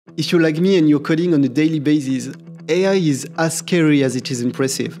If you're like me and you're coding on a daily basis, AI is as scary as it is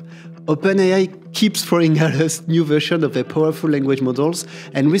impressive. OpenAI keeps throwing at us new versions of their powerful language models,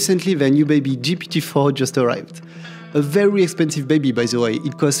 and recently their new baby GPT-4 just arrived. A very expensive baby, by the way.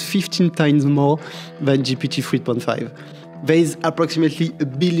 It costs 15 times more than GPT 3.5. There is approximately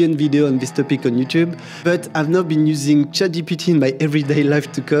 1 billion videos on this topic on YouTube, but I've now been using ChatGPT in my everyday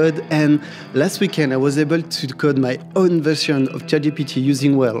life to code, and last weekend I was able to code my own version of ChatGPT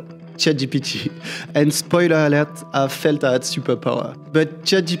using, well, ChatGPT. And spoiler alert, I felt I had superpower. But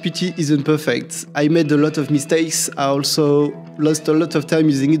ChatGPT isn't perfect. I made a lot of mistakes. I also lost a lot of time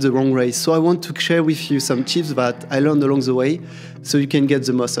using it the wrong way. So I want to share with you some tips that I learned along the way so you can get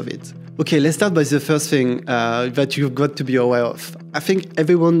the most of it. Okay, let's start by the first thing that you've got to be aware of. I think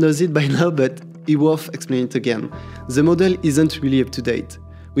everyone knows it by now, but it's worth explaining it again. The model isn't really up to date.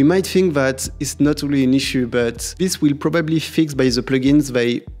 We might think that it's not really an issue, but this will probably fixed by the plugins.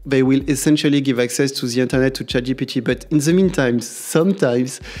 They will essentially give access to the internet to ChatGPT, but in the meantime,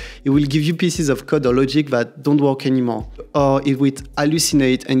 sometimes it will give you pieces of code or logic that don't work anymore, or it will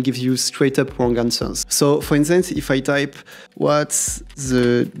hallucinate and give you straight up wrong answers. So for instance, if I type, what's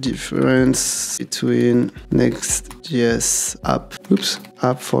the difference between Next.js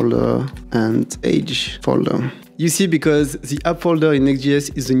app folder and age folder? You see, because the app folder in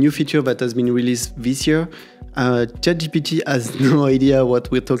Next.js is a new feature that has been released this year, ChatGPT has no idea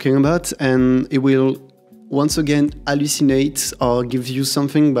what we're talking about, and it will once again hallucinate or give you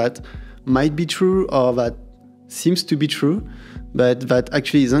something that might be true or that seems to be true, but that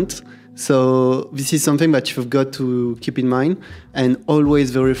actually isn't. So this is something that you've got to keep in mind and always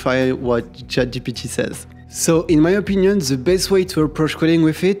verify what ChatGPT says. So in my opinion, the best way to approach coding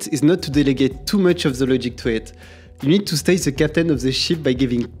with it is not to delegate too much of the logic to it. You need to stay the captain of the ship by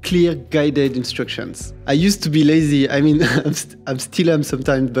giving clear, guided instructions. I used to be lazy. I mean, I'm still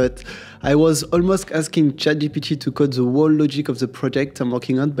sometimes, but I was almost asking ChatGPT to code the whole logic of the project I'm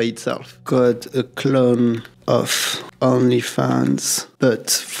working on by itself. Code a clone of OnlyFans, but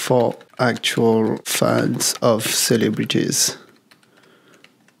for actual fans of celebrities.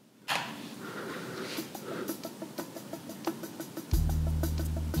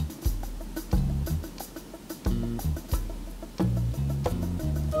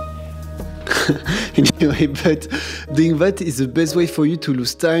 Anyway, but doing that is the best way for you to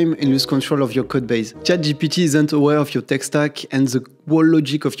lose time and lose control of your code base. ChatGPT isn't aware of your tech stack and the whole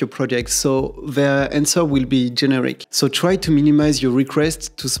logic of your project, so their answer will be generic. So try to minimize your requests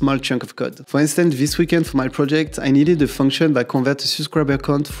to small chunk of code. For instance, this weekend for my project, I needed a function that converts a subscriber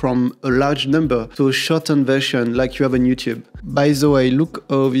count from a large number to a shortened version like you have on YouTube. By the way, look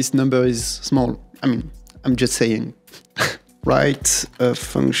how this number is small. I mean, I'm just saying. Write a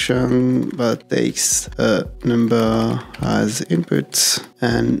function that takes a number as input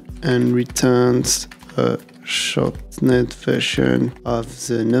and returns a shortened version of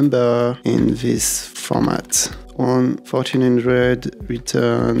the number in this format. 1400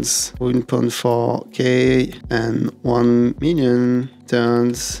 returns 1.4k and 1 million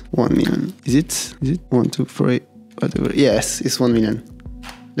returns 1 million. Is it 1, 2, 3? Whatever. Yes, it's 1 million.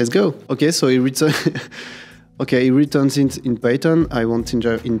 Let's go. Okay, so it returns. Okay, it returns it in Python. I want in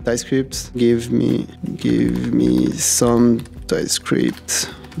TypeScript. Give me some TypeScript,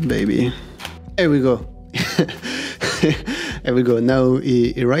 baby. Here we go. Here we go. Now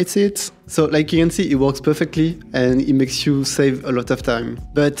he writes it. So like you can see, it works perfectly and it makes you save a lot of time.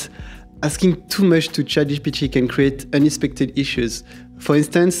 But asking too much to ChatGPT can create unexpected issues. For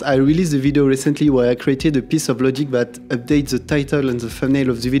instance, I released a video recently where I created a piece of logic that updates the title and the thumbnail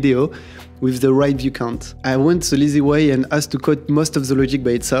of the video with the right view count. I went the lazy way and asked to code most of the logic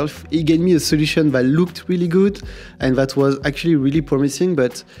by itself. It gave me a solution that looked really good and that was actually really promising,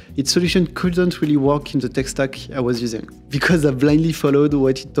 but its solution couldn't really work in the tech stack I was using. Because I blindly followed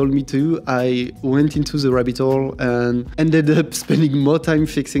what it told me to, I went into the rabbit hole and ended up spending more time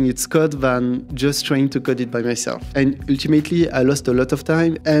fixing its code than just trying to code it by myself. And ultimately, I lost a lot of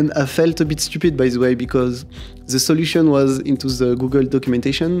time and I felt a bit stupid, by the way, because the solution was into the Google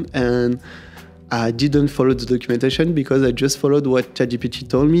documentation and I didn't follow the documentation because I just followed what ChatGPT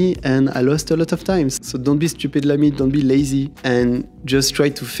told me and I lost a lot of time. So don't be stupid like me, don't be lazy, and just try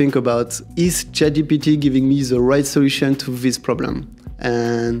to think about, is ChatGPT giving me the right solution to this problem?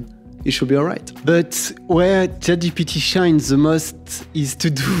 And it should be all right. But where ChatGPT shines the most is to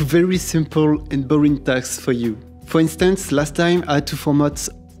do very simple and boring tasks for you. For instance, last time I had to format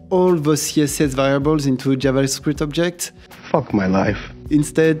all those CSS variables into a JavaScript object. Fuck my life.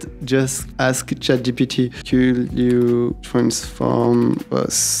 Instead, just ask ChatGPT, could you transform both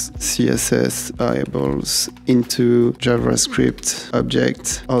CSS variables into JavaScript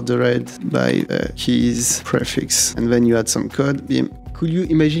object ordered by keys prefix? And then you add some code. Could you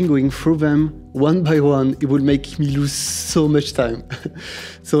imagine going through them one by one? It would make me lose so much time.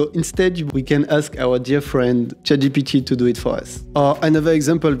 So instead, we can ask our dear friend ChatGPT to do it for us. Or another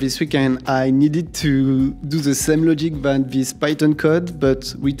example, this weekend, I needed to do the same logic than this Python code,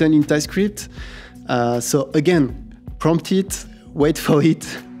 but written in TypeScript. So again, prompt it, wait for it,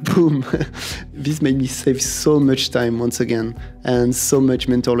 boom. This made me save so much time once again and so much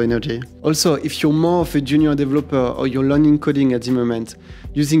mental energy. Also, if you're more of a junior developer or you're learning coding at the moment,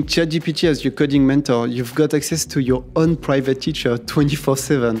 using ChatGPT as your coding mentor, you've got access to your own private teacher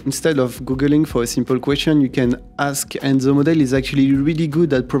 24/7. Instead of Googling for a simple question, you can ask, and the model is actually really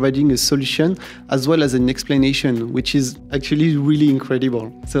good at providing a solution as well as an explanation, which is actually really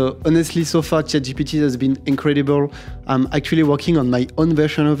incredible. So honestly, so far ChatGPT has been incredible. I'm actually working on my own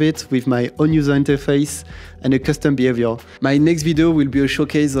version of it with my own user interface and a custom behavior. My next video will be a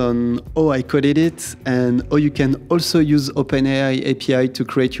showcase on how I coded it and how you can also use OpenAI API to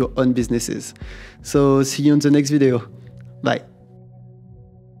create your own businesses. So see you on the next video. Bye.